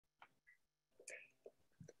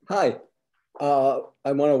Hi,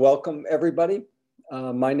 I want to welcome everybody.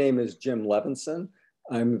 My name is Jim Levinson.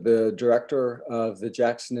 I'm the director of the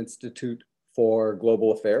Jackson Institute for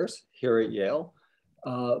Global Affairs here at Yale.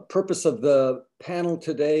 Purpose of the panel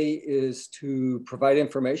today is to provide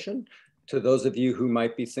information to those of you who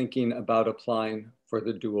might be thinking about applying for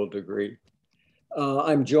the dual degree.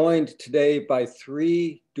 I'm joined today by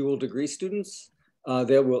three dual degree students.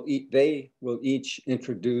 They will each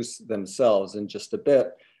introduce themselves in just a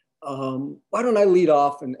bit. Why don't I lead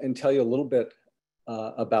off and tell you a little bit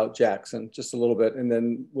about Jackson, just a little bit, and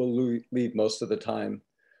then we'll leave most of the time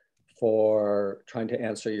for trying to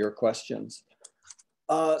answer your questions.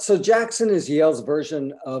 So Jackson is Yale's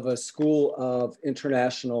version of a School of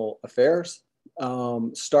International Affairs.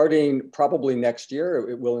 Starting probably next year,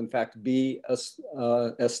 it will in fact be a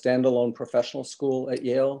standalone professional school at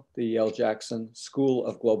Yale, the Yale-Jackson School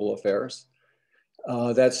of Global Affairs.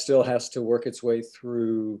 That still has to work its way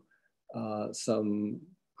through some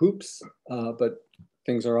hoops, but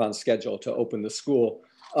things are on schedule to open the school.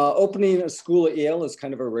 Opening a school at Yale is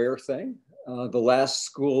kind of a rare thing. The last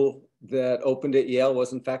school that opened at Yale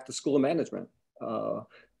was in fact the School of Management,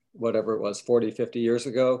 whatever it was, 40, 50 years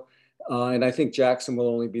ago. And I think Jackson will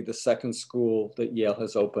only be the second school that Yale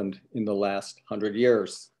has opened in the last 100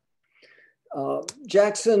 years.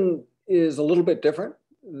 Jackson is a little bit different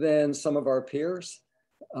than some of our peers.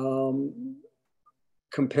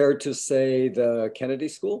 Compared to, say, the Kennedy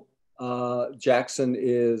School, Jackson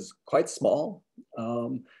is quite small.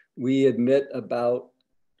 We admit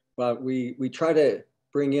we try to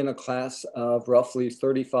bring in a class of roughly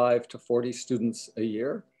 35 to 40 students a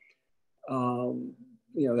year.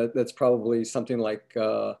 That's probably something like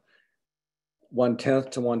 1/10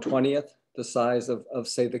 to 1/20th the size of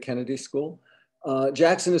say, the Kennedy School.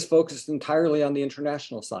 Jackson is focused entirely on the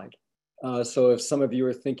international side. So if some of you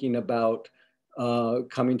are thinking about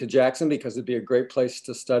coming to Jackson because it'd be a great place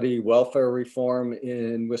to study welfare reform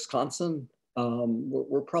in Wisconsin,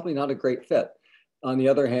 we're probably not a great fit. On the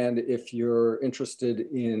other hand, if you're interested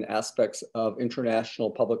in aspects of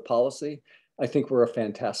international public policy, I think we're a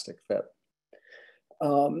fantastic fit.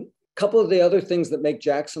 Couple of the other things that make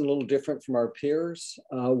Jackson a little different from our peers.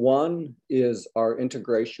 One is our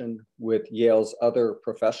integration with Yale's other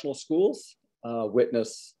professional schools,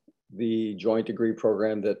 witness the joint degree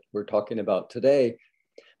program that we're talking about today.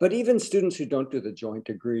 But even students who don't do the joint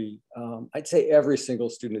degree, I'd say every single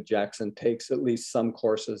student at Jackson takes at least some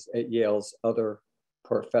courses at Yale's other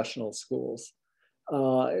professional schools.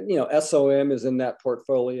 SOM is in that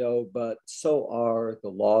portfolio, but so are the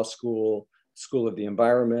law school, School of the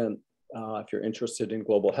Environment, if you're interested in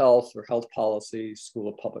global health or health policy, School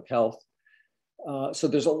of Public Health. So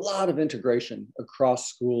there's a lot of integration across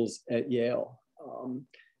schools at Yale.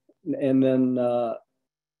 And then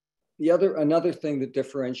another thing that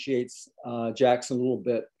differentiates Jackson a little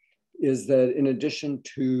bit is that in addition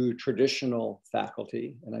to traditional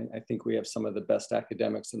faculty, and I think we have some of the best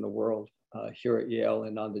academics in the world here at Yale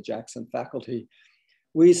and on the Jackson faculty,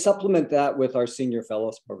 we supplement that with our Senior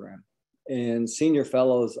Fellows program. And Senior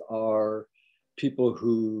Fellows are people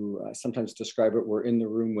who sometimes describe it were in the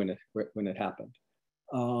room when it happened.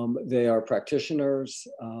 They are practitioners,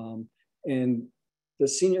 and the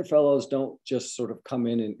Senior Fellows don't just sort of come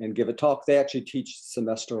in and give a talk. They actually teach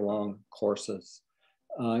semester-long courses.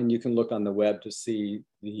 And you can look on the web to see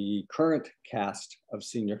the current cast of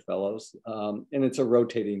Senior Fellows, and it's a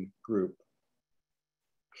rotating group.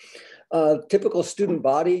 Typical student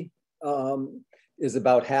body is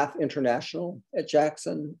about half international at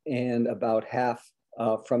Jackson and about half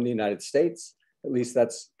from the United States. At least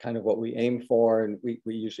that's kind of what we aim for, and we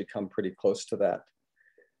usually come pretty close to that.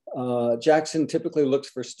 Jackson typically looks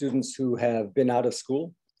for students who have been out of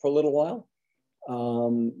school for a little while.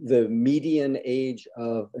 The median age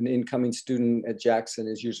of an incoming student at Jackson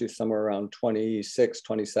is usually somewhere around 26,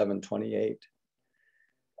 27, 28.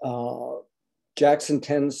 Jackson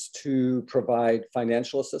tends to provide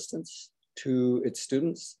financial assistance to its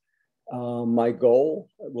students. My goal,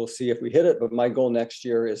 we'll see if we hit it, but my goal next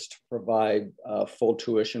year is to provide full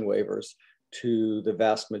tuition waivers to the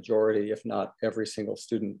vast majority, if not every single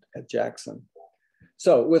student at Jackson.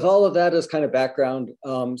 So with all of that as kind of background,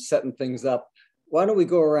 setting things up, why don't we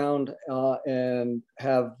go around and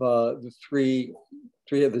have the three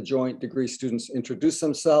of the joint degree students introduce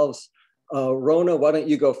themselves. Rona, why don't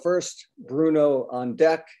you go first? Bruno on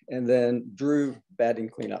deck, and then Drew batting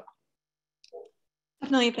cleanup.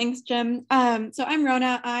 Definitely, thanks, Jim. So I'm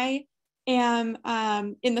Rona. I am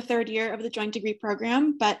in the third year of the joint degree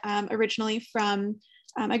program, but originally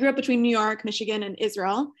I grew up between New York, Michigan, and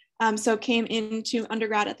Israel. So came into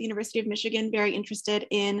undergrad at the University of Michigan, very interested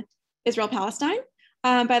in Israel-Palestine.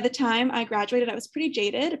 By the time I graduated, I was pretty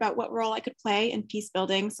jaded about what role I could play in peace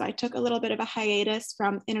building. So I took a little bit of a hiatus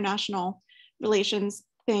from international relations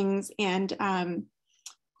things and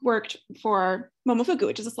worked for Momofuku,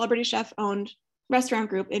 which is a celebrity chef owned restaurant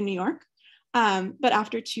group in New York. But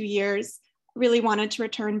after 2 years, really wanted to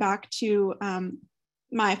return back to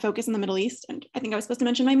my focus in the Middle East. And I think I was supposed to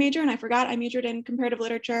mention my major and I forgot. I majored in comparative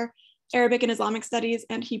literature, Arabic and Islamic studies,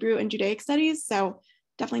 and Hebrew and Judaic studies. So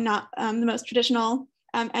definitely not the most traditional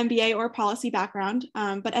MBA or policy background,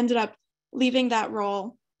 but ended up leaving that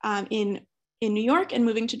role in New York and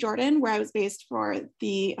moving to Jordan, where I was based for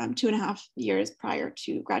the 2.5 years prior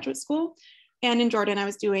to graduate school. And in Jordan, I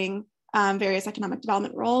was doing various economic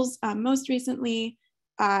development roles. Most recently,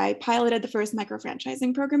 I piloted the first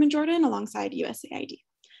micro-franchising program in Jordan alongside USAID.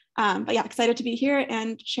 But yeah, excited to be here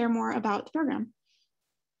and share more about the program.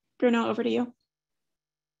 Bruno, over to you.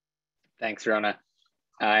 Thanks, Rona.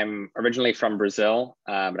 I'm originally from Brazil,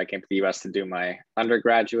 but I came to the US to do my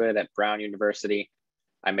undergraduate at Brown University.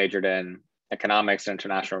 I majored in economics and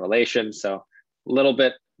international relations, so a little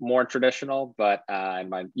bit more traditional, but in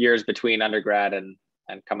my years between undergrad and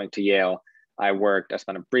coming to Yale, I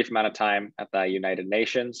spent a brief amount of time at the United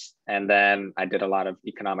Nations, and then I did a lot of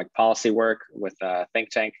economic policy work with a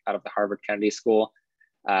think tank out of the Harvard Kennedy School.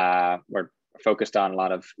 We're focused on a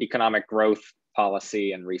lot of economic growth,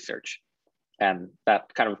 policy, and research. And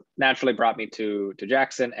that kind of naturally brought me to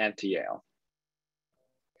Jackson and to Yale.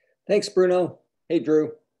 Thanks, Bruno. Hey,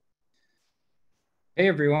 Drew. Hey,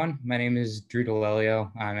 everyone. My name is Drew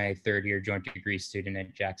D'Alelio. I'm a third-year joint degree student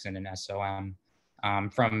at Jackson and SOM.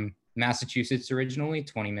 I'm from Massachusetts originally,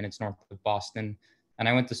 20 minutes north of Boston. And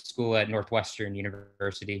I went to school at Northwestern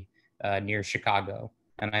University near Chicago.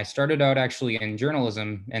 And I started out actually in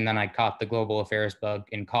journalism, and then I caught the global affairs bug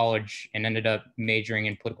in college and ended up majoring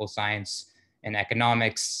in political science and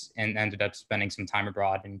economics, and ended up spending some time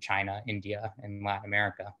abroad in China, India, and Latin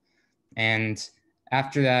America. And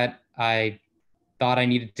after that, I thought I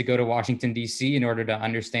needed to go to Washington, D.C. in order to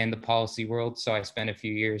understand the policy world. So I spent a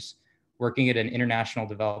few years working at an international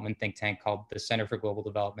development think tank called the Center for Global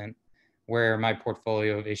Development, where my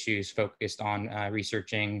portfolio of issues focused on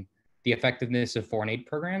researching the effectiveness of foreign aid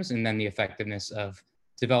programs and then the effectiveness of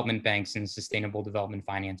development banks and sustainable development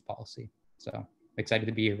finance policy. So excited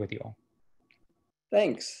to be here with you all.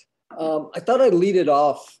 Thanks. I thought I'd lead it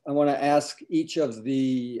off. I want to ask each of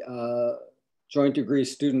the joint degree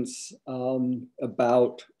students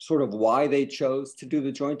about sort of why they chose to do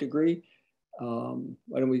the joint degree.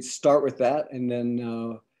 Why don't we start with that, and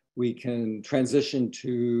then we can transition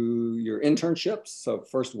to your internships. So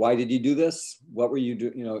first, why did you do this? What were you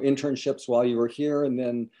doing, internships while you were here? And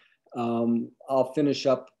then I'll finish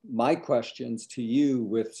up my questions to you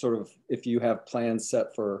with sort of, if you have plans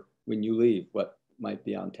set for when you leave, what might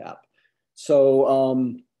be on tap.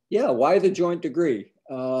 So yeah, why the joint degree?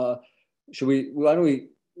 Why don't we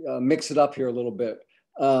mix it up here a little bit?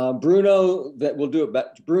 Bruno, we'll do it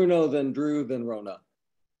back. Bruno, then Drew, then Rona.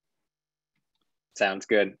 Sounds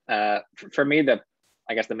good. For me,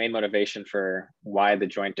 I guess the main motivation for why the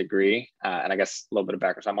joint degree, and I guess a little bit of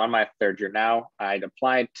background. So I'm on my third year now. I'd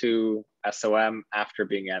applied to SOM after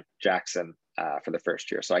being at Jackson for the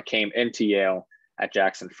first year. So I came into Yale at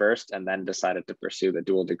Jackson first, and then decided to pursue the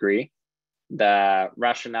dual degree. The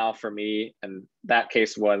rationale for me in that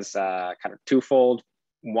case was kind of twofold.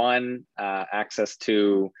 One, access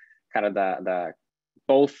to kind of the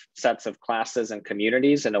both sets of classes and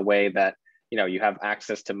communities in a way that you have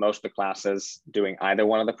access to most of the classes doing either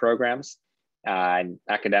one of the programs. And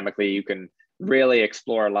academically, you can really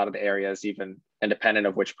explore a lot of the areas, even independent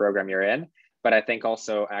of which program you're in. But I think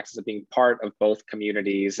also access to being part of both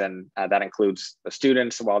communities, and that includes the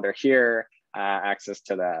students while they're here, access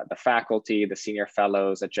to the faculty, the senior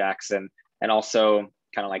fellows at Jackson, and also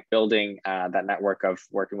kind of like building that network of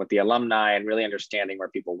working with the alumni and really understanding where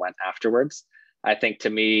people went afterwards. I think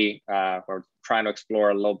to me, we're trying to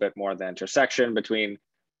explore a little bit more the intersection between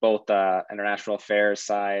both the international affairs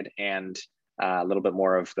side and a little bit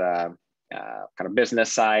more of the kind of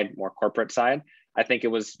business side, more corporate side. I think it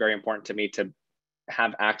was very important to me to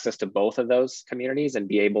have access to both of those communities and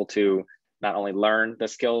be able to not only learn the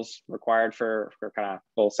skills required for kind of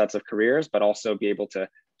both sets of careers, but also be able to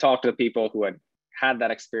talk to the people who had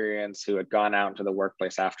that experience, who had gone out into the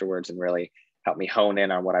workplace afterwards, and really help me hone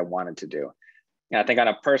in on what I wanted to do. And I think on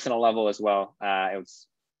a personal level as well, it was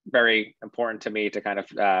very important to me to kind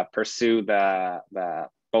of pursue the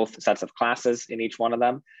both sets of classes in each one of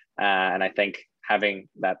them. And I think having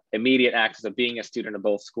that immediate access of being a student of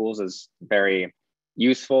both schools is very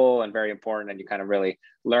useful and very important, and you kind of really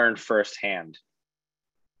learn firsthand.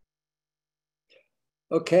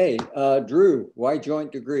 Okay, Drew, why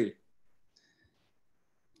joint degree?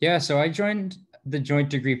 Yeah, so I joined the joint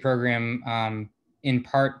degree program in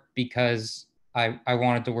part because I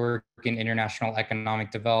wanted to work in international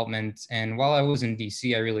economic development. And while I was in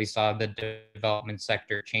DC, I really saw the development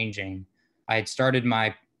sector changing. I had started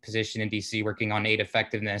my position in DC working on aid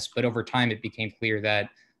effectiveness, but over time it became clear that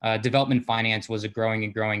development finance was a growing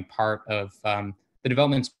and growing part of the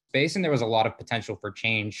development space. And there was a lot of potential for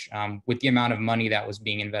change with the amount of money that was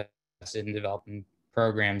being invested in development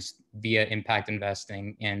programs via impact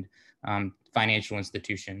investing and financial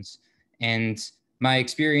institutions. And my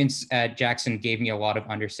experience at Jackson gave me a lot of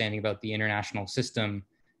understanding about the international system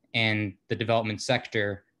and the development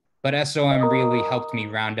sector. But SOM really helped me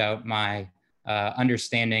round out my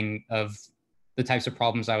understanding of the types of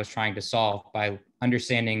problems I was trying to solve by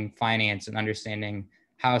understanding finance and understanding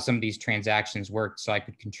how some of these transactions worked so I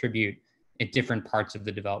could contribute at different parts of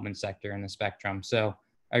the development sector and the spectrum. So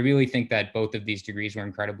I really think that both of these degrees were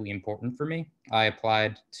incredibly important for me. I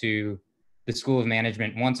applied to the School of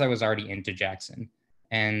Management once I was already into Jackson.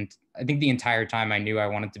 And I think the entire time I knew I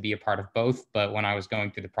wanted to be a part of both. But when I was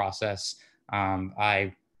going through the process,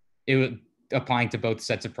 applying to both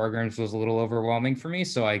sets of programs was a little overwhelming for me.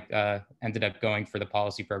 So I ended up going for the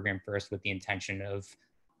policy program first with the intention of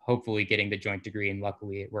hopefully getting the joint degree. And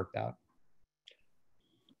luckily it worked out.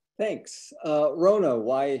 Thanks. Rona,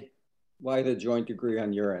 why the joint degree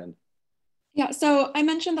on your end? Yeah, so I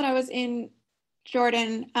mentioned that I was in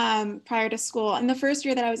Jordan prior to school. And the first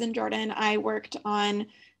year that I was in Jordan, I worked on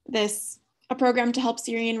a program to help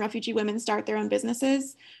Syrian refugee women start their own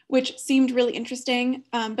businesses, which seemed really interesting.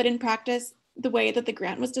 But in practice, the way that the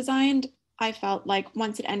grant was designed, I felt like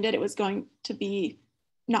once it ended, it was going to be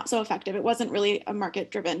not so effective. It wasn't really a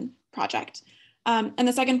market-driven project. And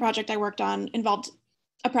the second project I worked on involved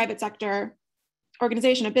a private sector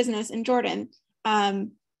organization, a business in Jordan,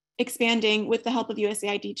 expanding with the help of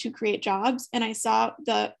USAID to create jobs. And I saw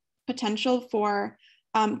the potential for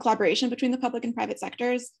collaboration between the public and private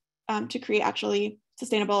sectors to create actually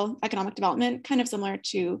sustainable economic development, kind of similar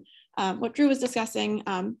to what Drew was discussing,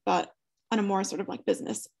 but on a more sort of like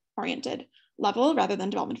business oriented level rather than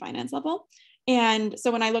development finance level. And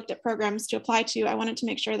so when I looked at programs to apply to, I wanted to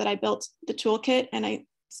make sure that I built the toolkit and I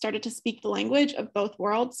started to speak the language of both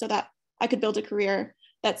worlds so that I could build a career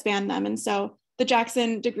that spanned them. And so the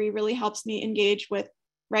Jackson degree really helps me engage with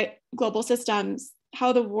global systems,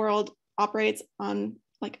 how the world operates on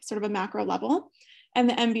like sort of a macro level. And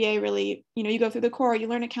the MBA really, you go through the core, you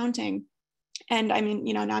learn accounting. And I mean,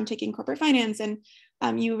 now I'm taking corporate finance and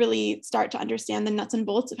you really start to understand the nuts and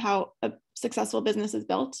bolts of how a successful business is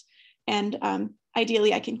built. And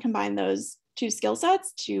ideally, I can combine those two skill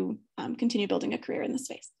sets to continue building a career in this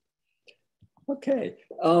space. Okay,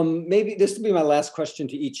 maybe this will be my last question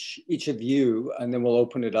to each of you, and then we'll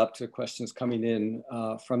open it up to questions coming in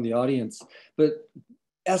from the audience. But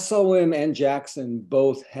SOM and Jackson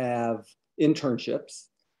both have internships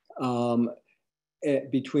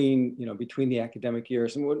between the academic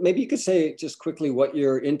years. And maybe you could say just quickly what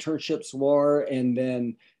your internships were, and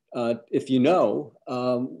then if you know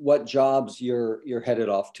what jobs you're headed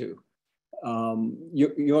off to.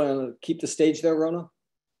 You want to keep the stage there, Rona?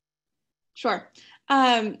 Sure.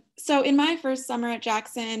 So in my first summer at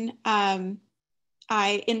Jackson,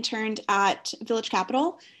 I interned at Village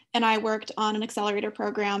Capital, and I worked on an accelerator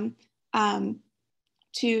program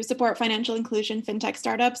to support financial inclusion fintech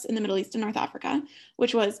startups in the Middle East and North Africa,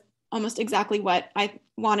 which was almost exactly what I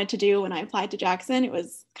wanted to do when I applied to Jackson. It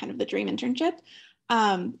was kind of the dream internship.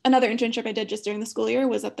 Another internship I did just during the school year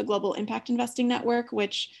was at the Global Impact Investing Network,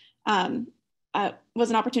 which was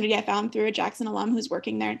an opportunity I found through a Jackson alum who's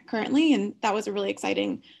working there currently. And that was a really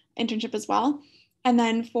exciting internship as well. And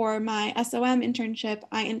then for my SOM internship,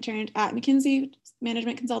 I interned at McKinsey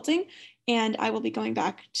Management Consulting, and I will be going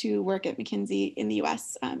back to work at McKinsey in the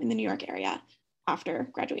US, in the New York area after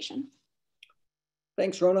graduation.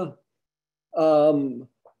 Thanks, Rona. Bruno,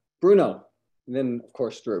 and then of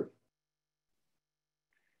course, Drew.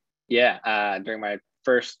 Yeah, during my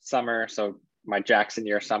first summer, so my Jackson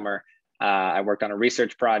year summer, I worked on a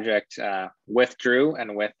research project with Drew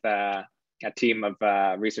and with a team of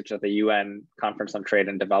research at the UN Conference on Trade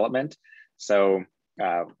and Development. So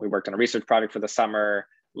we worked on a research project for the summer,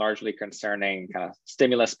 largely concerning kind of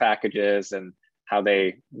stimulus packages and how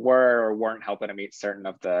they were or weren't helping to meet certain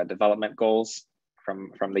of the development goals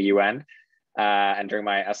from the UN. And during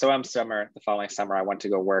my SOM summer, the following summer, I went to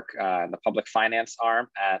go work in the public finance arm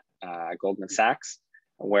at Goldman Sachs,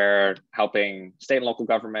 where helping state and local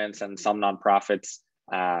governments and some nonprofits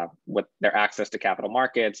with their access to capital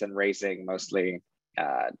markets and raising mostly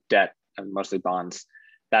debt and mostly bonds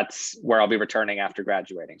that's where I'll be returning after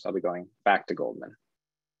graduating. So I'll be going back to Goldman.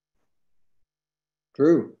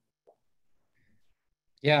 Drew.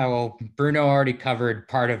 Yeah, well, Bruno already covered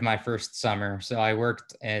part of my first summer. So I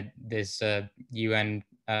worked at this UN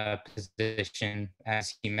position,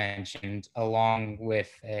 as he mentioned, along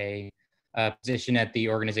with a position at the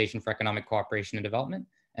Organization for Economic Cooperation and Development.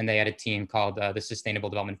 And they had a team called the Sustainable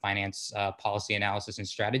Development Finance Policy Analysis and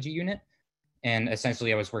Strategy Unit. And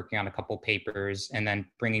essentially, I was working on a couple papers and then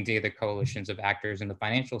bringing together coalitions of actors in the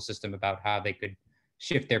financial system about how they could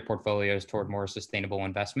shift their portfolios toward more sustainable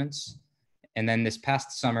investments. And then this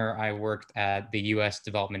past summer, I worked at the US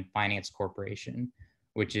Development Finance Corporation,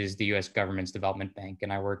 which is the US government's development bank.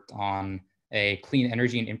 And I worked on a clean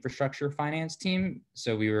energy and infrastructure finance team.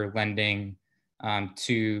 So we were lending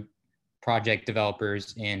to project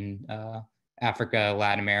developers in Africa,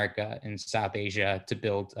 Latin America, and South Asia to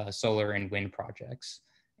build solar and wind projects.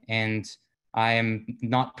 And I am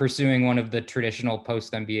not pursuing one of the traditional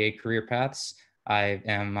post-MBA career paths. I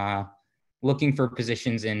am looking for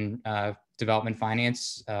positions in development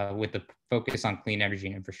finance with a focus on clean energy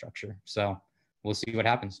and infrastructure. So we'll see what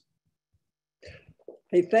happens.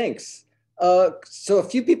 Hey, thanks. So a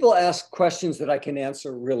few people asked questions that I can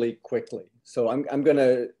answer really quickly. So I'm going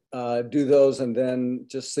to do those, and then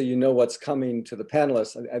just so you know what's coming to the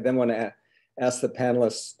panelists, I then want to ask the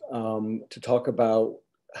panelists to talk about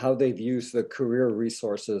how they've used the career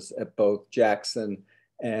resources at both Jackson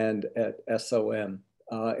and at SOM.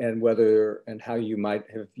 And whether and how you might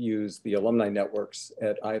have used the alumni networks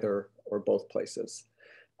at either or both places.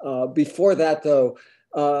 Before that, though,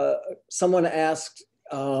 someone asked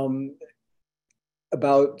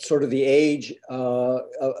about sort of the age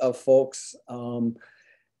of folks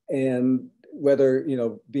and whether, you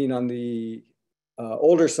know, being on the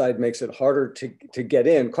older side makes it harder to get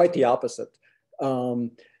in. Quite the opposite.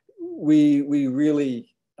 We really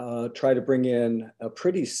try to bring in a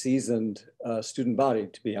pretty seasoned student body,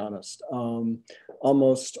 to be honest.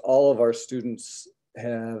 Almost all of our students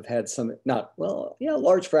have had some, a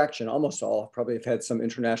large fraction, almost all probably have had some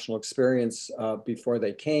international experience before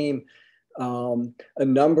they came. A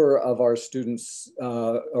number of our students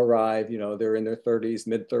arrive, you know, they're in their 30s,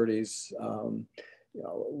 mid 30s. You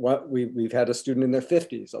know, we've had a student in their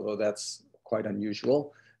 50s, although that's quite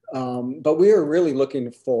unusual. But we are really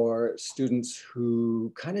looking for students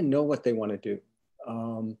who kind of know what they want to do.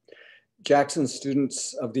 Jackson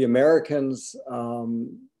students of the Americans,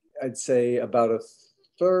 I'd say about a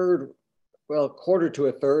third, well, quarter to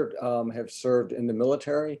a third have served in the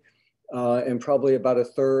military, and probably about a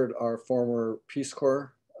third are former Peace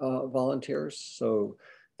Corps volunteers. So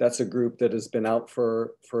that's a group that has been out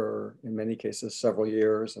for in many cases, several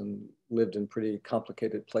years and lived in pretty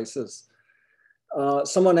complicated places.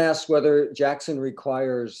 Someone asked whether Jackson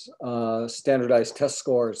requires standardized test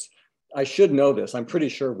scores. I should know this. I'm pretty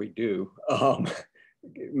sure we do.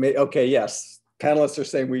 Okay, yes, panelists are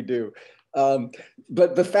saying we do.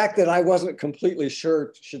 But the fact that I wasn't completely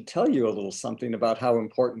sure should tell you a little something about how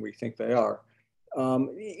important we think they are.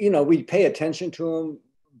 You know, we pay attention to them,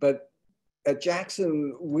 but at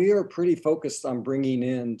Jackson, we are pretty focused on bringing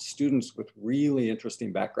in students with really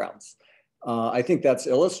interesting backgrounds. I think that's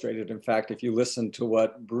illustrated, in fact, if you listen to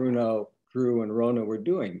what Bruno, Drew, and Rona were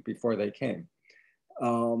doing before they came.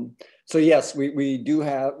 So yes, we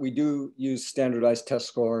do use standardized test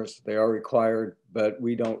scores. They are required, but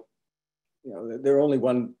we don't, you know, they're only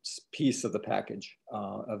one piece of the package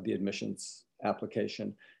of the admissions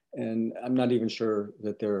application. And I'm not even sure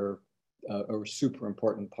that they're a super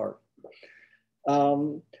important part.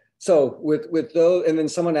 So with those, and then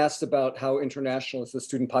someone asked about how international is the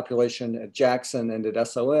student population at Jackson and at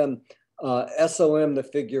SOM. SOM, the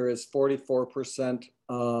figure is 44%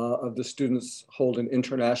 of the students hold an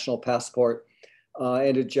international passport.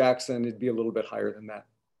 And at Jackson, it'd be a little bit higher than that,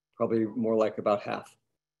 probably more like about half.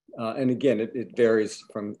 And again, it varies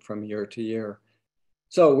from year to year.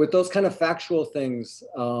 So with those kind of factual things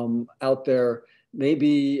out there,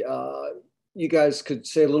 maybe you guys could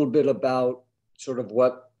say a little bit about sort of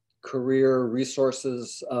what career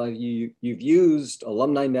resources you've used,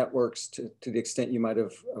 alumni networks to the extent you might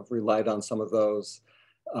have relied on some of those.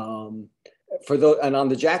 For those, and on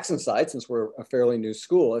the Jackson side, since we're a fairly new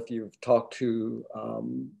school, if you've talked to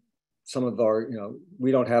some of our, you know,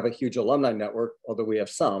 we don't have a huge alumni network, although we have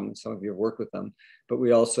some of you have worked with them, but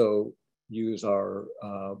we also use our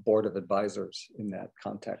board of advisors in that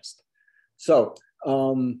context. So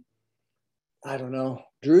I don't know.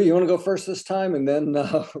 Drew, you want to go first this time, and then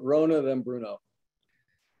Rona, then Bruno?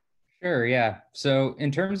 Sure, yeah. So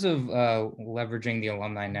in terms of leveraging the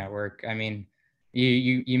alumni network, I mean,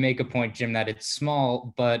 you make a point, Jim, that it's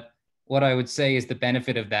small, but what I would say is the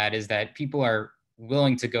benefit of that is that people are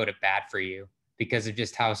willing to go to bat for you because of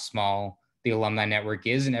just how small the alumni network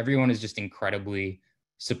is, and everyone is just incredibly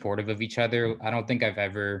supportive of each other. I don't think I've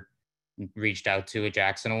ever reached out to a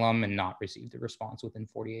Jackson alum and not received a response within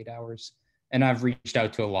 48 hours. And I've reached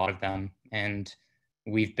out to a lot of them, and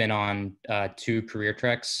we've been on 2 career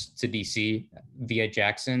treks to DC via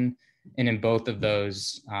Jackson. And in both of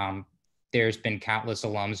those, there's been countless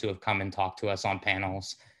alums who have come and talked to us on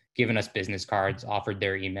panels, given us business cards, offered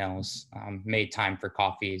their emails, made time for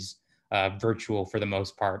coffees, virtual for the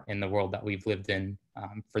most part in the world that we've lived in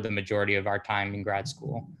for the majority of our time in grad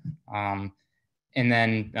school. And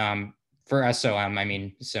then for SOM, I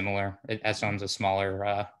mean, similar. SOM's a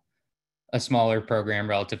smaller program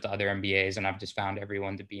relative to other MBAs, and I've just found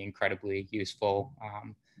everyone to be incredibly useful.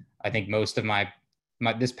 I think most of my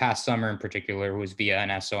this past summer in particular was via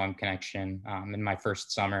an SOM connection. In my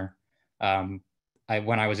first summer,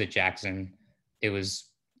 when I was at Jackson, it was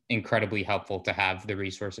incredibly helpful to have the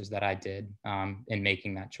resources that I did in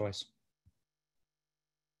making that choice.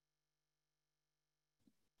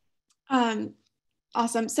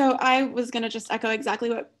 Awesome. So I was going to just echo exactly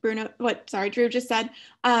what Drew just said,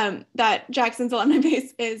 that Jackson's alumni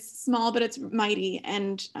base is small, but it's mighty.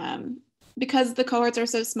 And because the cohorts are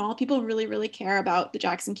so small, people really, really care about the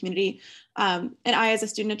Jackson community. And I, as a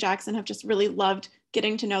student at Jackson, have just really loved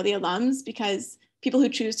getting to know the alums, because people who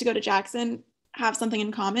choose to go to Jackson have something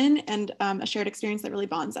in common and a shared experience that really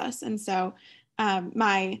bonds us. And so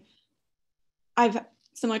I've,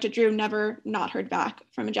 similar to Drew, never not heard back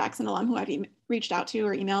from a Jackson alum who I've reached out to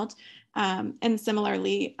or emailed. And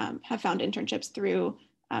similarly, have found internships through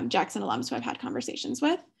Jackson alums who I've had conversations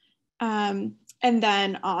with. And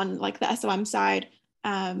then on like the SOM side,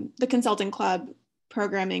 the consulting club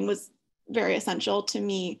programming was very essential to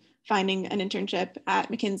me finding an internship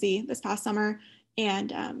at McKinsey this past summer.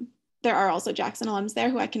 And there are also Jackson alums there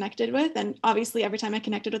who I connected with. And obviously every time I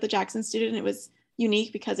connected with a Jackson student, it was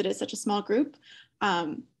unique because it is such a small group.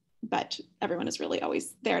 But everyone is really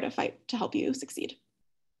always there to fight to help you succeed.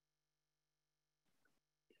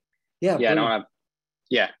 Yeah,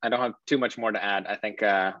 I don't have too much more to add. I think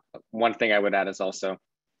one thing I would add is also,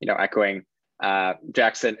 echoing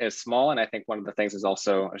Jackson is small. And I think one of the things is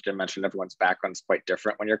also, as Jim mentioned, everyone's background is quite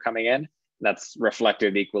different when you're coming in. That's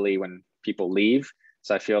reflected equally when people leave.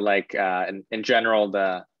 So I feel like in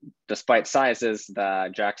general, despite sizes,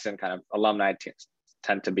 the Jackson kind of alumni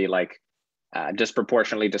tend to be like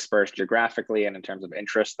disproportionately dispersed geographically and in terms of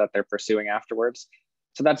interests that they're pursuing afterwards.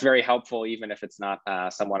 So that's very helpful, even if it's not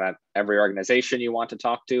someone at every organization you want to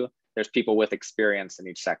talk to. There's people with experience in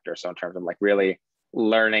each sector. So in terms of like really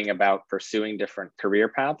learning about pursuing different career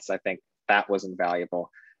paths, I think that was invaluable.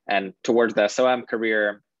 And towards the SOM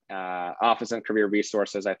career office and career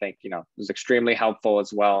resources, I think, was extremely helpful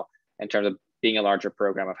as well in terms of being a larger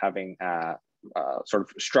program, of having sort of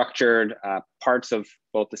structured parts of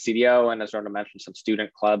both the CDO and, as Rona mentioned, some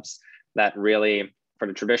student clubs that really, for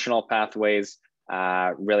the traditional pathways,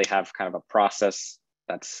 really have kind of a process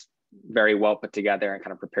that's very well put together and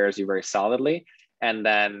kind of prepares you very solidly. And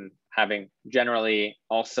then having generally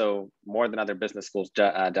also, more than other business schools,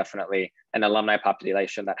 definitely an alumni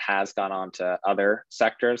population that has gone on to other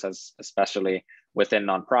sectors, especially within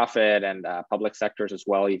nonprofit and public sectors as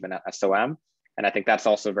well, even at SOM. And I think that's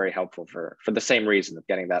also very helpful for the same reason of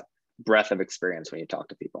getting that breadth of experience when you talk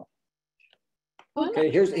to people. Okay,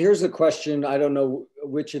 here's a question. I don't know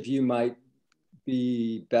which of you might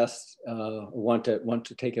be best want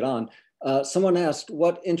to take it on. Someone asked,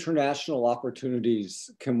 what international opportunities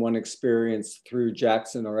can one experience through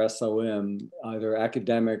Jackson or SOM, either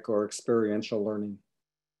academic or experiential learning?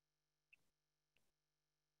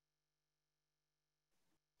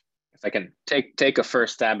 If I can take a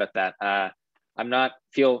first stab at that.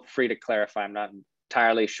 Feel free to clarify. I'm not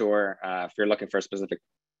entirely sure if you're looking for a specific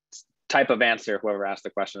type of answer, whoever asked the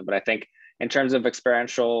question, but I think in terms of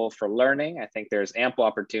experiential for learning, I think there's ample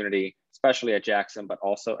opportunity, especially at Jackson, but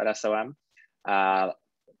also at SOM.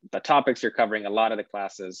 The topics you're covering, a lot of the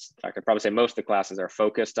classes, I could probably say most of the classes, are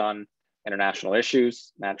focused on international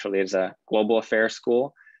issues. Naturally, it's a global affairs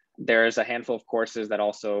school. There's a handful of courses that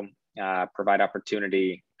also provide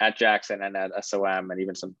opportunity at Jackson and at SOM, and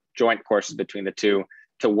even some joint courses between the two,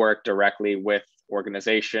 to work directly with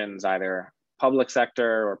organizations, either public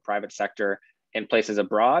sector or private sector, in places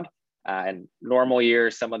abroad. In normal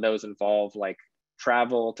years, some of those involve like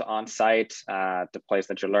travel to on-site to place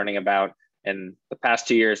that you're learning about. In the past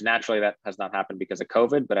 2 years, naturally, that has not happened because of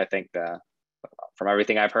COVID, but I think from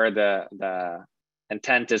everything I've heard, the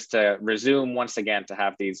intent is to resume once again to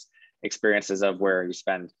have these experiences of where you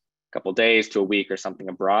spend a couple of days to a week or something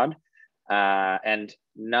abroad. and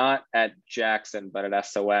not at Jackson, but at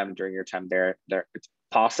SOM during your time there, it's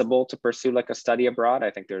possible to pursue like a study abroad.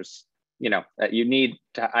 I think there's, you need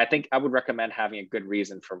to, I think I would recommend having a good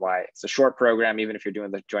reason for why. It's a short program, even if you're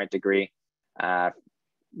doing the joint degree.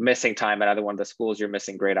 Missing time at either one of the schools, you're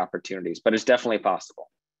missing great opportunities, but it's definitely possible.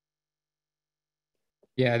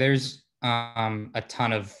 Yeah, there's a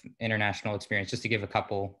ton of international experience. Just to give a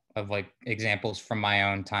couple of like examples from my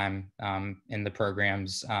own time in the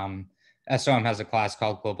programs. SOM has a class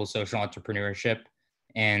called Global Social Entrepreneurship,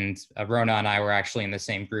 and Rona and I were actually in the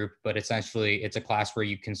same group, but essentially it's a class where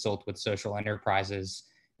you consult with social enterprises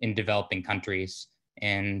in developing countries.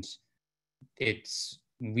 And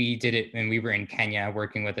we did it, and we were in Kenya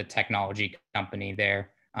working with a technology company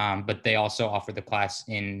there, but they also offer the class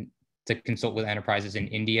to consult with enterprises in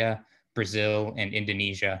India, Brazil, and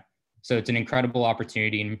Indonesia. So it's an incredible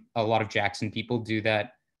opportunity, and a lot of Jackson people do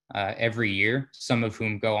that every year, some of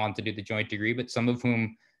whom go on to do the joint degree, but some of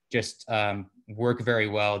whom just work very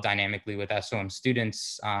well dynamically with SOM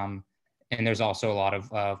students. And there's also a lot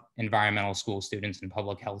of environmental school students and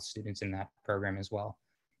public health students in that program as well.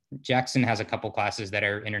 Jackson has a couple classes that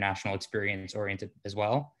are international experience oriented as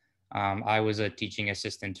well. I was a teaching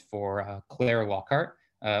assistant for Claire Lockhart.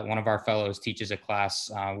 One of our fellows teaches a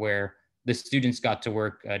class where the students got to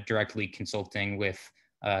work directly consulting with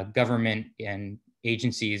government and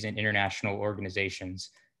agencies and international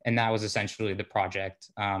organizations. And that was essentially the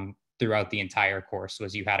project throughout the entire course.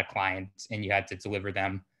 Was you had a client and you had to deliver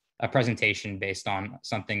them a presentation based on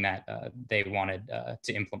something that they wanted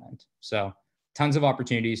to implement. So tons of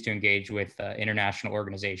opportunities to engage with international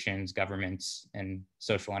organizations, governments, and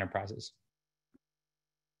social enterprises.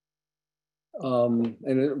 And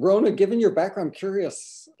Rona, given your background, I'm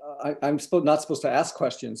curious, I'm not supposed to ask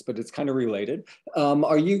questions, but it's kind of related.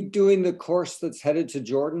 Are you doing the course that's headed to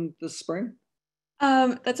Jordan this spring?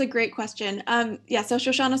 That's a great question. Yeah, so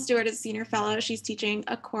Shoshana Stewart is a senior fellow. She's teaching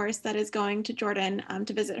a course that is going to Jordan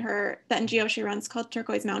to visit the NGO she runs called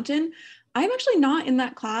Turquoise Mountain. I'm actually not in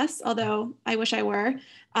that class, although I wish I were,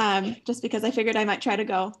 just because I figured I might try to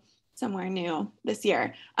go somewhere new this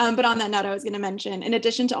year. But on that note, I was going to mention, in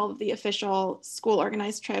addition to all of the official school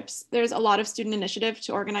organized trips, there's a lot of student initiative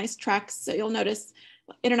to organize treks. So you'll notice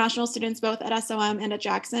international students both at SOM and at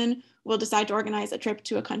Jackson will decide to organize a trip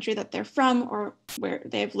to a country that they're from or where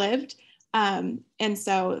they've lived. And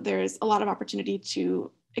so there's a lot of opportunity to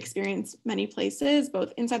experience many places,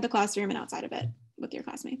 both inside the classroom and outside of it with your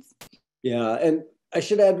classmates. Yeah, and I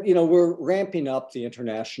should add, we're ramping up the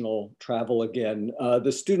international travel again.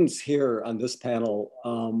 The students here on this panel,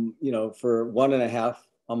 for 1.5,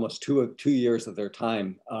 almost two years of their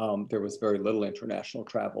time, there was very little international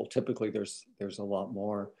travel. Typically, there's a lot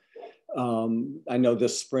more. I know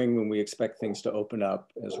this spring when we expect things to open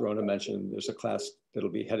up, as Rona mentioned, there's a class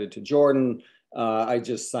that'll be headed to Jordan.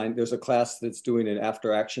 There's a class that's doing an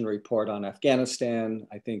after action report on Afghanistan.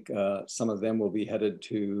 I think some of them will be headed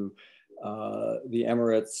to the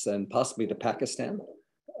Emirates and possibly to Pakistan.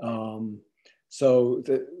 So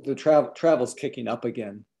the travel's kicking up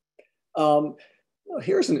again.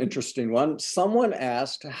 Here's an interesting one. Someone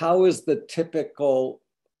asked, how is the typical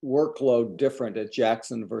workload different at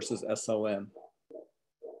Jackson versus SOM?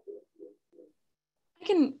 I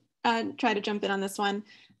can try to jump in on this one.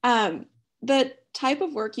 The type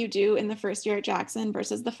of work you do in the first year at Jackson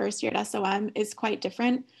versus the first year at SOM is quite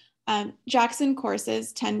different. Jackson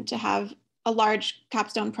courses tend to have a large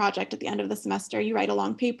capstone project at the end of the semester. You write a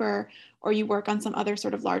long paper or you work on some other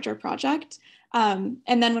sort of larger project. And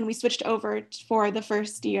then when we switched over for the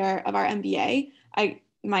first year of our MBA, I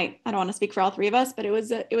don't want to speak for all three of us, but it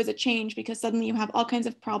was a change because suddenly you have all kinds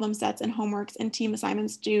of problem sets and homeworks and team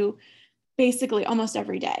assignments due basically almost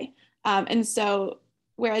every day. And so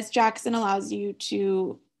whereas Jackson allows you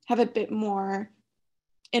to have a bit more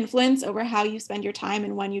influence over how you spend your time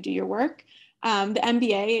and when you do your work, the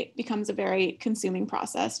MBA becomes a very consuming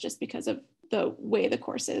process just because of the way the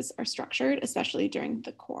courses are structured, especially during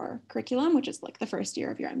the core curriculum, which is like the first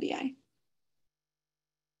year of your MBA.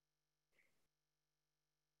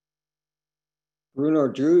 Bruno or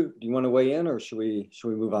Drew, do you want to weigh in, or should we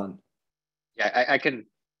move on? Yeah, I can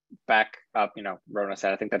back up, Rona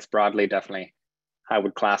said, I think that's broadly definitely how I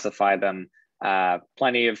would classify them.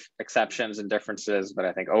 Plenty of exceptions and differences, but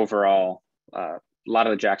I think overall, a lot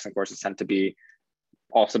of the Jackson courses tend to be,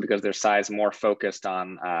 also because their size, more focused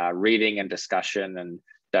on reading and discussion, and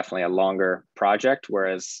definitely a longer project,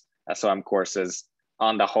 whereas SOM courses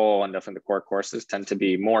on the whole, and definitely the core courses, tend to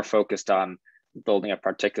be more focused on building a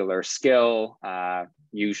particular skill,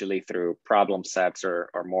 usually through problem sets or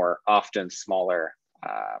more often smaller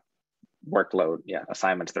workload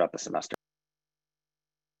assignments throughout the semester.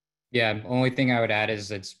 Yeah, only thing I would add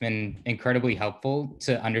is it's been incredibly helpful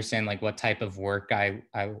to understand like what type of work I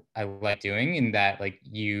like doing, and that like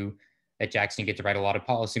you at Jackson get to write a lot of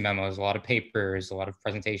policy memos, a lot of papers, a lot of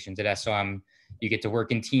presentations. At SOM, you get to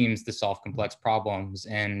work in teams to solve complex problems,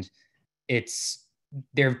 and it's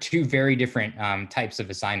they're two very different types of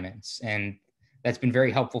assignments, and that's been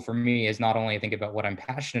very helpful for me as not only I think about what I'm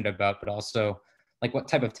passionate about, but also like what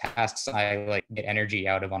type of tasks I like get energy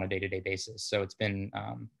out of on a day-to-day basis. So it's been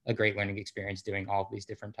a great learning experience doing all of these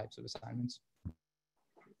different types of assignments.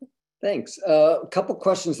 Thanks. A couple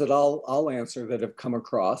questions that I'll answer that have come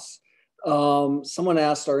across. Someone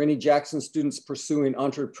asked, are any Jackson students pursuing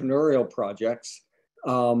entrepreneurial projects?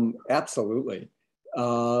 Absolutely.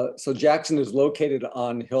 So Jackson is located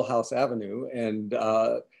on Hill House Avenue, and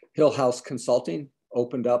Hill House Consulting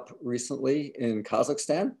opened up recently in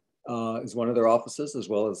Kazakhstan. Is one of their offices, as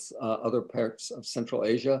well as other parts of Central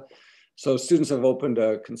Asia. So students have opened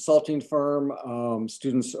a consulting firm.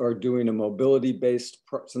 Students are doing a mobility-based,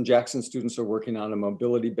 some Jackson students are working on a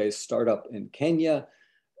mobility-based startup in Kenya.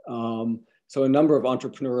 So a number of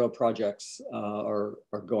entrepreneurial projects are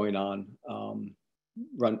going on,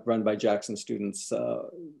 run by Jackson students.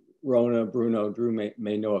 Rona, Bruno, Drew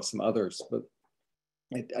may know of some others, but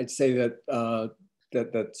I'd say that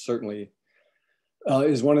that certainly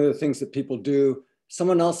is one of the things that people do.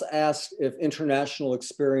 Someone else asked if international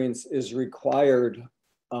experience is required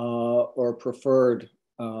or preferred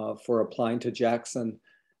for applying to Jackson.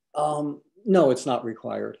 No, it's not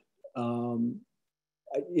required. We're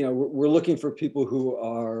looking for people who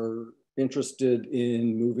are interested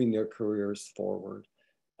in moving their careers forward.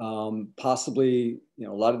 Possibly, a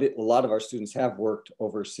lot of our students have worked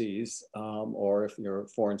overseas, or if you're a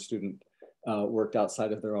foreign student, worked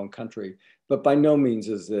outside of their own country, but by no means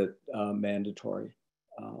is it mandatory.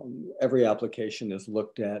 Every application is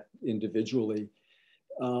looked at individually.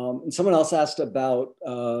 And someone else asked about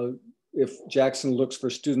if Jackson looks for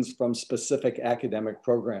students from specific academic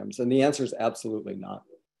programs, and the answer is absolutely not.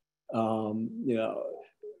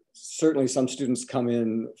 Certainly some students come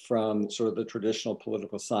in from sort of the traditional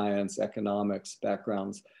political science, economics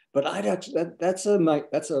backgrounds, but that's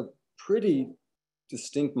a pretty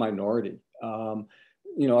distinct minority.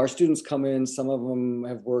 Our students come in, some of them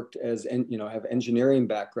have worked as, have engineering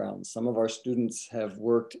backgrounds. Some of our students have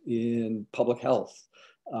worked in public health.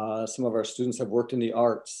 Some of our students have worked in the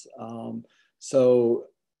arts. So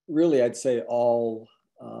really, I'd say all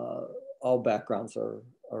backgrounds are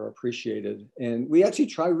appreciated. And we actually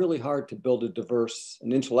try really hard to build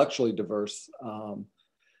an intellectually diverse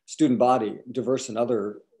student body, diverse in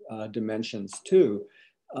other dimensions too.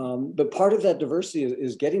 But part of that diversity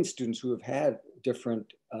is getting students who have had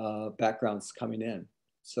different backgrounds coming in.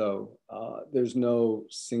 So there's no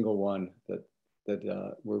single one that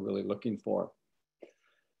we're really looking for.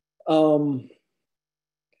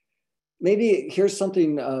 Maybe here's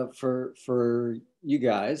something for you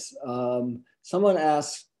guys. Someone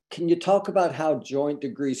asked, can you talk about how joint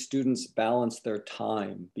degree students balance their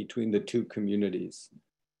time between the two communities?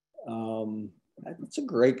 That's a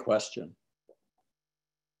great question.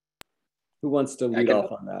 Who wants to lead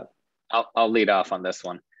off on that? I'll lead off on this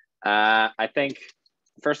one. I think,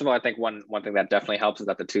 first of all, I think one thing that definitely helps is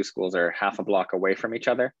that the two schools are half a block away from each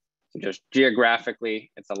other. So just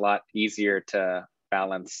geographically, it's a lot easier to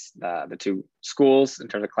balance the two schools in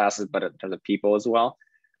terms of classes, but in terms of people as well.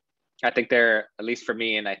 I think there, at least for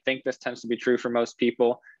me, and I think this tends to be true for most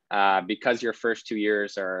people, because your first 2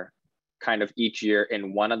 years are kind of each year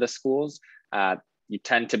in one of the schools, you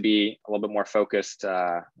tend to be a little bit more focused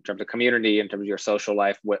in terms of community, in terms of your social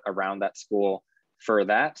life around that school for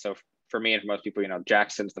that. So for me and for most people,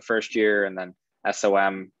 Jackson's the first year, and then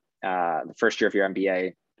SOM, the first year of your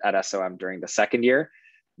MBA at SOM during the second year.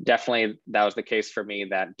 Definitely that was the case for me,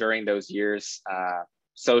 that during those years,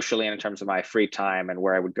 socially and in terms of my free time and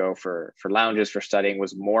where I would go for lounges, for studying,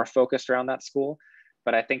 was more focused around that school.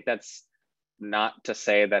 But I think that's not to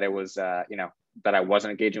say that it was, that I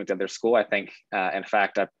wasn't engaging with the other school. I think, in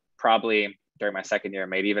fact, I probably during my second year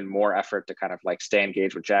made even more effort to kind of like stay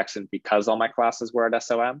engaged with Jackson because all my classes were at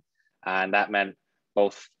SOM. And that meant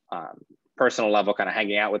both personal level, kind of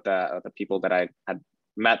hanging out with the people that I had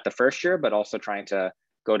met the first year, but also trying to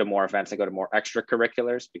go to more events and go to more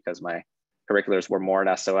extracurriculars because my curriculars were more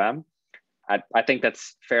at SOM. I think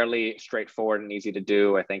that's fairly straightforward and easy to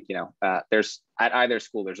do. I think, there's at either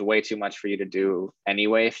school, there's way too much for you to do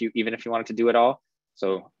anyway, even if you wanted to do it all.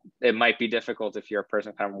 So it might be difficult if you're a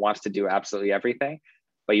person who kind of wants to do absolutely everything,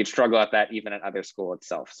 but you'd struggle at that even at either school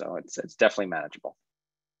itself. So it's definitely manageable.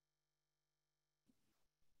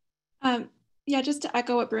 Yeah, just to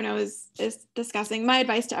echo what Bruno is discussing, my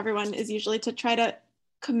advice to everyone is usually to try to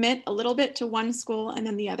commit a little bit to one school and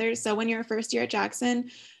then the other. So when you're a first year at Jackson,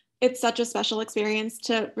 it's such a special experience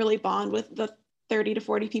to really bond with the 30 to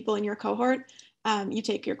 40 people in your cohort. You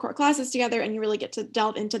take your core classes together and you really get to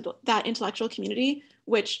delve into that intellectual community,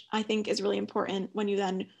 which I think is really important when you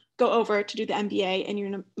then go over to do the MBA and you're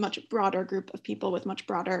in a much broader group of people with much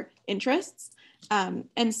broader interests.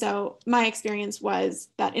 And so my experience was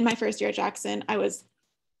that in my first year at Jackson, I was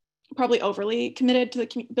probably overly committed to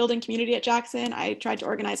the building community at Jackson. I tried to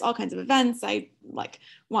organize all kinds of events. I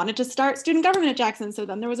wanted to start student government at Jackson. So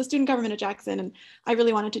then there was a student government at Jackson and I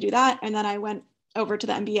really wanted to do that. And then I went over to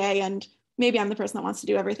the MBA, and maybe I'm the person that wants to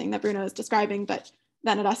do everything that Bruno is describing, but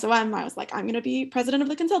then at SOM, I was like, I'm going to be president of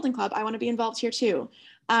the consulting club. I want to be involved here too.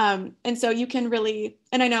 And so you can really,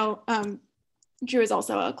 and I know Drew is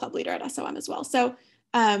also a club leader at SOM as well. So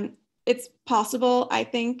it's possible, I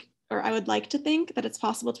think, or I would like to think that it's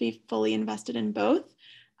possible to be fully invested in both.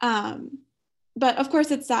 But of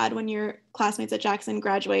course it's sad when your classmates at Jackson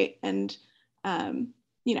graduate and,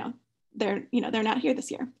 they're not here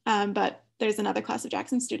this year. But there's another class of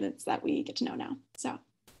Jackson students that we get to know now. So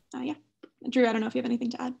yeah. Drew, I don't know if you have anything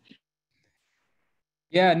to add.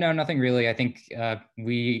 Yeah, no, nothing really. I think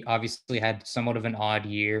we obviously had somewhat of an odd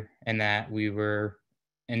year in that we were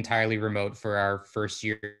entirely remote for our first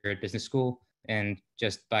year at business school. And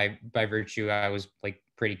just by virtue, I was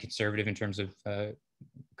pretty conservative in terms of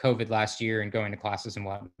COVID last year and going to classes and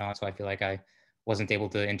whatnot. So I feel like I wasn't able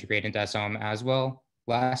to integrate into SOM as well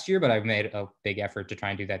last year, but I've made a big effort to try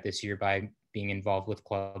and do that this year by being involved with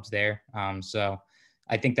clubs there. So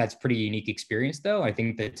I think that's pretty unique experience, though. I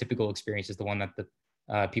think the typical experience is the one that the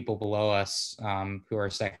people below us who are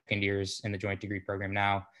second years in the joint degree program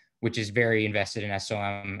now, which is very invested in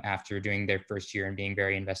SOM after doing their first year and being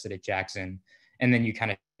very invested at Jackson. And then you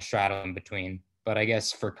kind of straddle in between. But I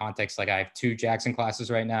guess for context, I have 2 Jackson classes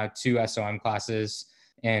right now, 2 SOM classes,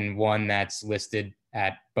 and 1 that's listed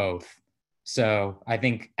at both. So I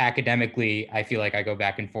think academically, I feel like I go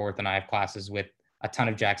back and forth and I have classes with a ton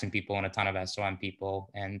of Jackson people and a ton of SOM people.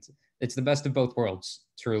 And it's the best of both worlds,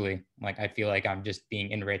 truly. I feel like I'm just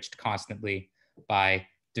being enriched constantly by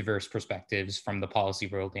diverse perspectives from the policy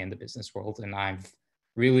world and the business world. And I've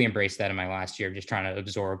really embraced that in my last year, just trying to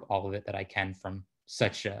absorb all of it that I can from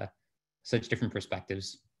such different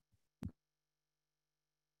perspectives.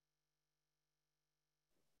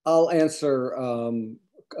 I'll answer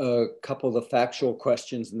a couple of the factual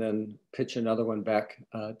questions and then pitch another one back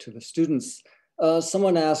to the students.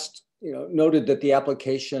 Someone asked, noted that the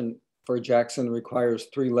application for Jackson requires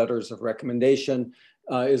 3 letters of recommendation.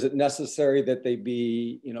 Is it necessary that they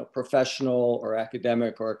be, professional or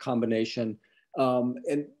academic or a combination?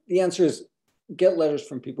 And the answer is get letters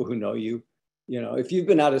from people who know you. If you've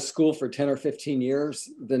been out of school for 10 or 15 years,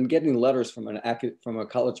 then getting letters from a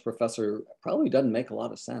college professor probably doesn't make a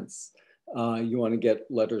lot of sense. You want to get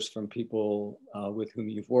letters from people with whom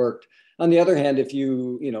you've worked. On the other hand, if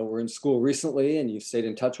you were in school recently and you stayed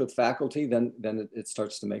in touch with faculty, then it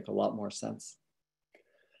starts to make a lot more sense.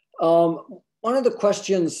 One of the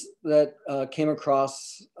questions that came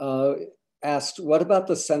across asked, what about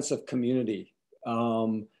the sense of community?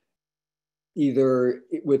 Either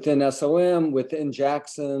within SOM, within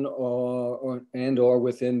Jackson, or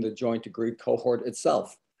within the joint degree cohort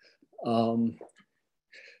itself.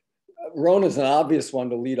 Rona's an obvious one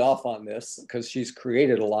to lead off on this because she's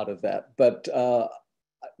created a lot of that. But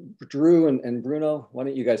Drew and Bruno, why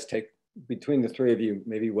don't you guys take, between the 3 of you,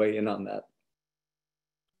 maybe weigh in on that?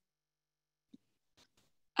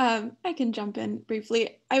 I can jump in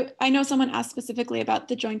briefly. I know someone asked specifically about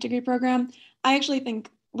the joint degree program. I actually think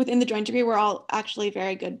within the joint degree, we're all actually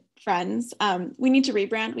very good friends. We need to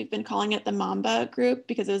rebrand. We've been calling it the Mamba group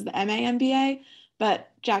because it was the MA MBA,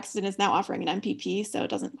 but Jackson is now offering an MPP, so it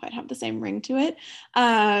doesn't quite have the same ring to it.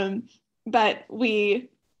 But we,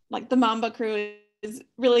 the Mamba crew is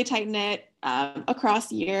really tight knit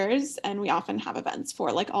across years, and we often have events for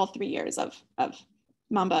all 3 years of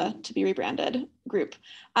Mamba to be rebranded group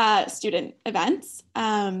student events.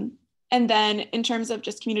 And then in terms of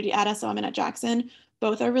just community at SOM and at Jackson,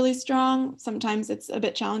 both are really strong. Sometimes it's a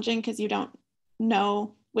bit challenging because you don't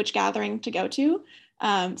know which gathering to go to.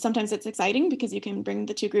 Sometimes it's exciting because you can bring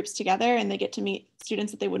the 2 groups together and they get to meet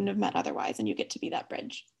students that they wouldn't have met otherwise, and you get to be that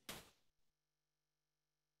bridge.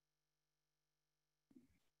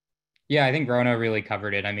 Yeah, I think Rona really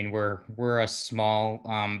covered it. I mean, we're a small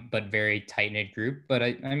but very tight-knit group, but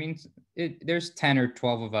I mean, there's 10 or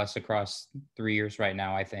 12 of us across 3 years right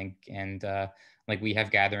now, I think. And we have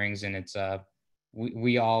gatherings, and it's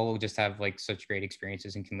we all just have such great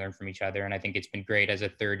experiences and can learn from each other. And I think it's been great as a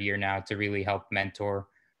 3rd year now to really help mentor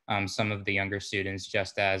some of the younger students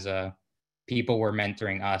just as people were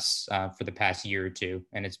mentoring us for the past year or two,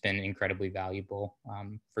 and it's been incredibly valuable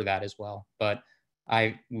for that as well. But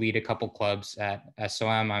I lead a couple clubs at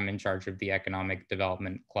SOM. I'm in charge of the Economic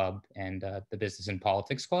Development Club and the Business and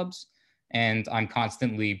Politics Clubs. And I'm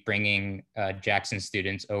constantly bringing Jackson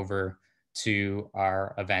students over to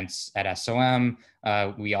our events at SOM.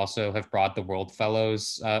 We also have brought the World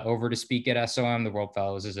Fellows over to speak at SOM. The World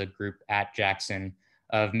Fellows is a group at Jackson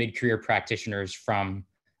of mid-career practitioners from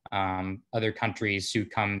other countries who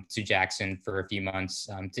come to Jackson for a few months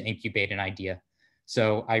to incubate an idea.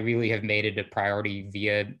 So I really have made it a priority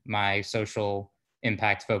via my social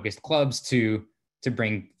impact focused clubs to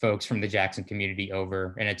bring folks from the Jackson community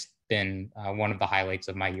over. And it's been one of the highlights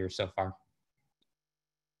of my year so far.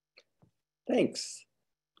 Thanks.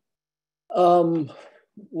 One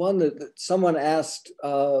that someone asked,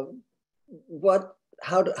 how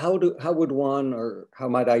would one, or how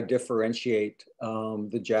might I differentiate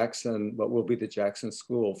the Jackson, what will be the Jackson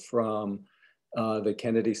School from the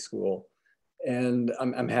Kennedy School? And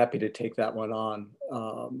I'm happy to take that one on.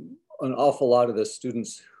 An awful lot of the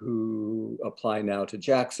students who apply now to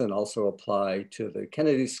Jackson also apply to the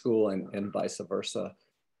Kennedy School and vice versa.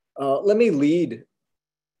 Let me lead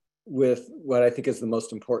with what I think is the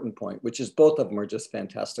most important point, which is both of them are just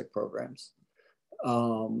fantastic programs.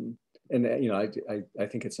 And you know, I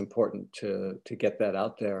think it's important to get that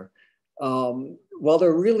out there. While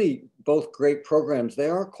they're really both great programs, they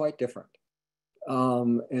are quite different.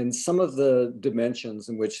 And some of the dimensions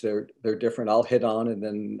in which they're different, I'll hit on, and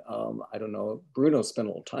then I don't know, Bruno spent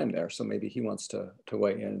a little time there, so maybe he wants to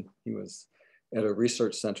weigh in. He was at a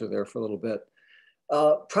research center there for a little bit.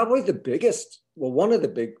 Probably the biggest, well, one of the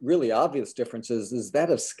big, really obvious differences is that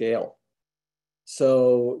of scale.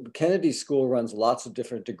 So Kennedy School runs lots of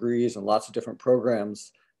different degrees and lots of different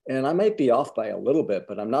programs. And I might be off by a little bit,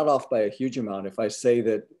 but I'm not off by a huge amount if I say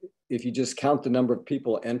that if you just count the number of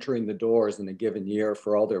people entering the doors in a given year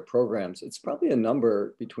for all their programs, it's probably a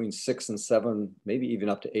number between 6 and 7, maybe even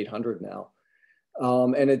up to 800 now.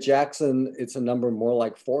 And at Jackson, it's a number more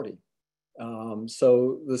like 40.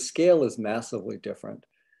 So the scale is massively different.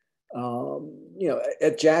 You know,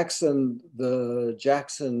 at Jackson, the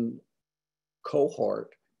Jackson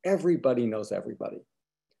cohort, everybody knows everybody.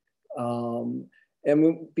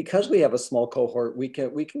 Because we have a small cohort, we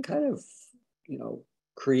can kind of, you know,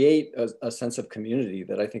 create a sense of community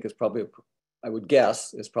that I think is probably, I would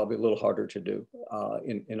guess, is probably a little harder to do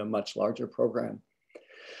in a much larger program.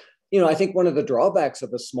 You know, I think one of the drawbacks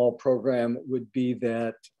of a small program would be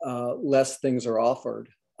that less things are offered.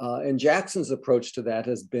 And Jackson's approach to that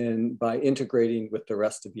has been by integrating with the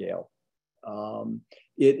rest of Yale.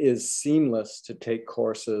 It is seamless to take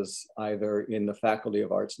courses either in the Faculty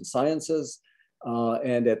of Arts and Sciences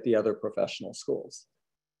and at the other professional schools.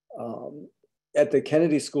 At the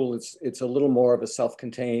Kennedy School, it's a little more of a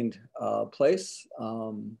self-contained place.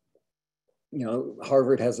 You know,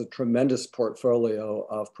 Harvard has a tremendous portfolio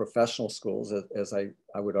of professional schools, as I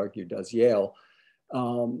would argue does Yale.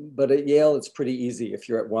 But at Yale, it's pretty easy if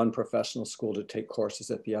you're at one professional school to take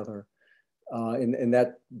courses at the other. And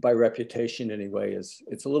that, by reputation anyway,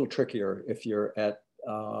 it's a little trickier if you're at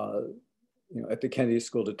you know, at the Kennedy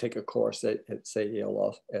School to take a course at say Yale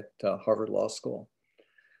Law, at Harvard Law School.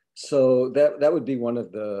 So that would be one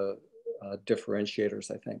of the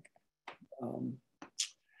differentiators, I think.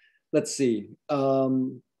 Let's see,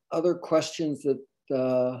 other questions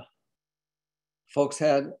that folks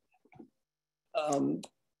had?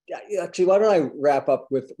 Actually, why don't I wrap up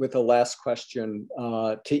with a last question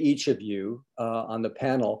to each of you on the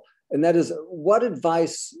panel, and that is, what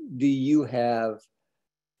advice do you have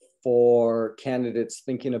for candidates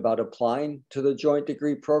thinking about applying to the joint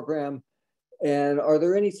degree program? And are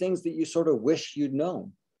there any things that you sort of wish you'd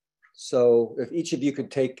known? So if each of you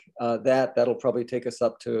could take that'll probably take us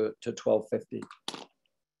up to 12:50.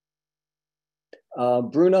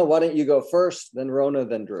 Bruno, why don't you go first, then Rona,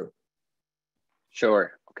 then Drew.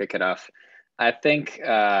 Sure, I'll kick it off. I think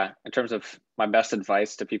in terms of my best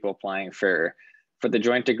advice to people applying for the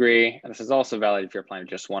joint degree, and this is also valid if you're applying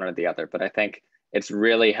to just one or the other, but I think it's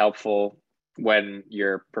really helpful when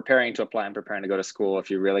you're preparing to apply and preparing to go to school,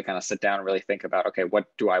 if you really kind of sit down and really think about, okay, what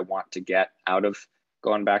do I want to get out of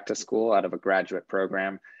going back to school, out of a graduate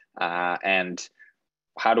program? And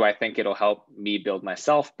how do I think it'll help me build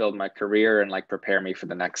myself, build my career, and like prepare me for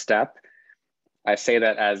the next step? I say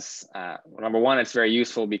that as number one, it's very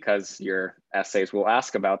useful because your essays will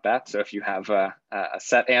ask about that. So if you have a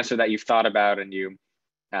set answer that you've thought about and you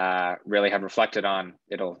really have reflected on,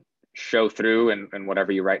 it'll show through in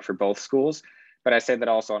whatever you write for both schools. But I say that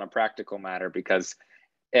also on a practical matter, because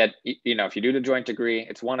if you do the joint degree,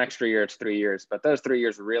 it's 1 extra year, it's 3 years, but those 3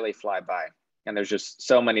 years really fly by. And there's just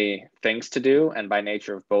so many things to do. And by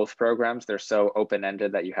nature of both programs, they're so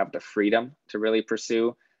open-ended that you have the freedom to really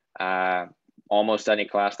pursue almost any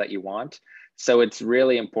class that you want. So it's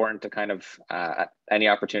really important to kind of, any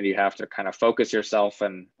opportunity you have to kind of focus yourself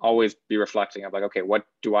and always be reflecting of like, okay, what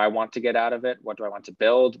do I want to get out of it? What do I want to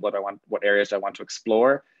build? What areas do I want to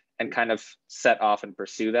explore? And kind of set off and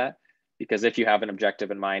pursue that. Because if you have an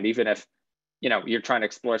objective in mind, even if you're trying to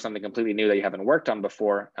explore something completely new that you haven't worked on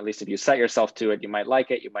before, at least if you set yourself to it, you might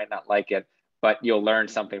like it, you might not like it, but you'll learn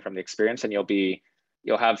something from the experience, and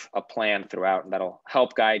you'll have a plan throughout, and that'll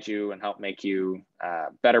help guide you and help make you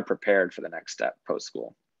better prepared for the next step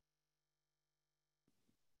post-school.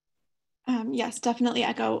 Yes, definitely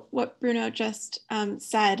echo what Bruno just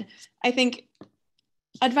said. I think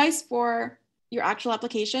advice for your actual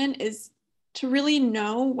application is to really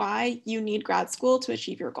know why you need grad school to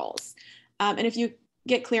achieve your goals. And if you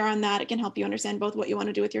get clear on that, it can help you understand both what you want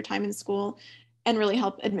to do with your time in school and really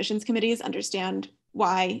help admissions committees understand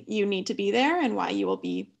why you need to be there and why you will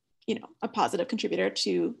be, a positive contributor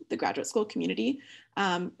to the graduate school community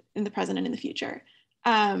in the present and in the future.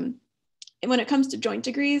 And when it comes to joint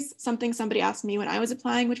degrees, something somebody asked me when I was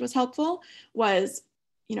applying, which was helpful, was,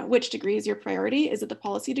 which degree is your priority? Is it the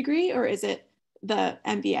policy degree or is it the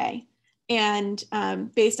MBA? And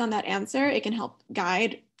based on that answer, it can help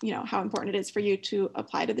guide, how important it is for you to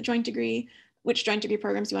apply to the joint degree, which joint degree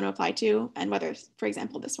programs you want to apply to, and whether, for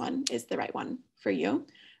example, this one is the right one for you.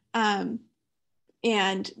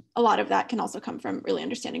 And a lot of that can also come from really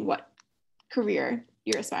understanding what career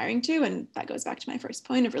you're aspiring to. And that goes back to my first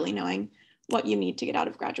point of really knowing what you need to get out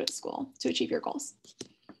of graduate school to achieve your goals.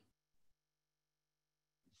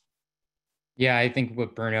 Yeah, I think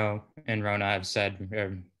what Bruno and Rona have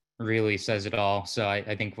said really says it all. So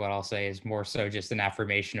I think what I'll say is more so just an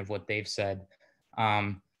affirmation of what they've said.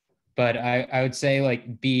 But I would say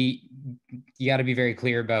you got to be very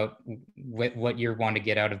clear about what you want to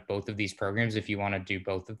get out of both of these programs if you want to do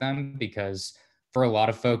both of them, because for a lot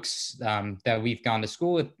of folks that we've gone to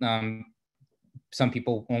school with, some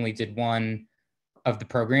people only did one of the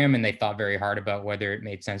program and they thought very hard about whether it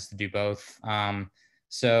made sense to do both.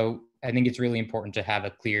 So I think it's really important to have a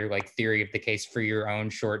clear theory of the case for your own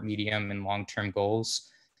short, medium, and long-term goals,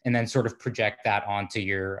 and then sort of project that onto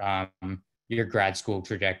your grad school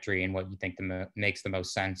trajectory and what you think makes the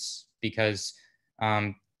most sense. Because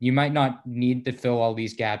you might not need to fill all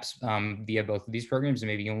these gaps via both of these programs, and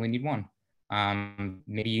maybe you only need one.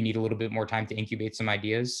 Maybe you need a little bit more time to incubate some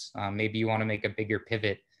ideas. Maybe you want to make a bigger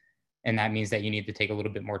pivot, and that means that you need to take a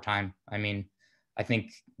little bit more time. I mean, I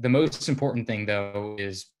think the most important thing, though,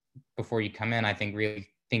 is before you come in, I think really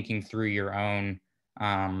thinking through your own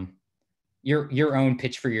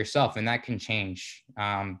pitch for yourself, and that can change.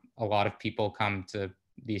 A lot of people come to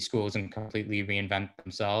these schools and completely reinvent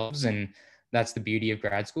themselves, and that's the beauty of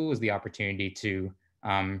grad school, is the opportunity to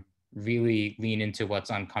really lean into what's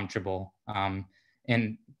uncomfortable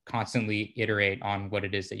and constantly iterate on what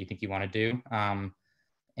it is that you think you want to do.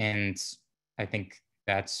 And I think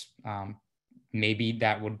that's maybe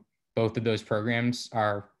both of those programs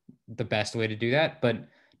are the best way to do that, but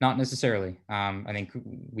not necessarily. I think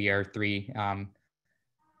we are three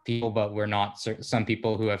people, but we're not. Some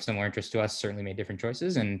people who have similar interests to us certainly made different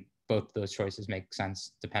choices, and both of those choices make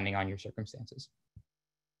sense depending on your circumstances.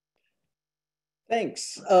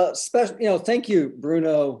 Thanks. Thank you,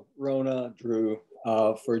 Bruno, Rona, Drew,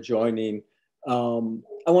 for joining.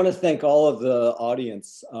 I want to thank all of the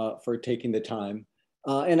audience for taking the time.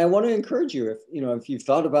 And I want to encourage you, if you've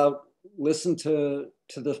thought about listen to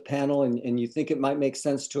this panel and you think it might make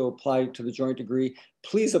sense to apply to the joint degree,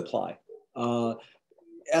 please apply.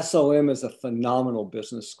 SOM is a phenomenal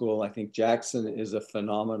business school. I think Jackson is a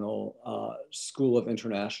phenomenal school of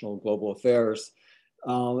international global affairs.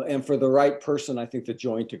 And for the right person, I think the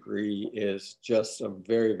joint degree is just a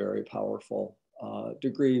very, very powerful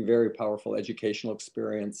degree, very powerful educational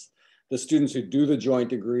experience. The students who do the joint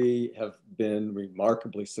degree have been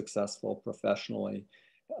remarkably successful professionally.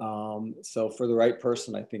 So for the right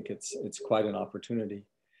person, I think it's quite an opportunity.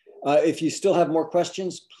 If you still have more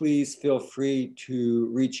questions, please feel free to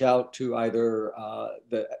reach out to either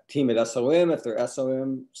the team at SOM if they're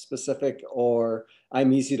SOM specific, or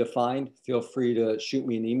I'm easy to find. Feel free to shoot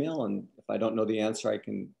me an email, and if I don't know the answer, I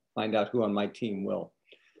can find out who on my team will.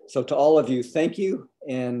 So to all of you, thank you,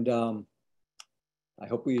 and I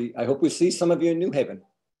hope we see some of you in New Haven.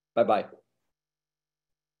 Bye-bye.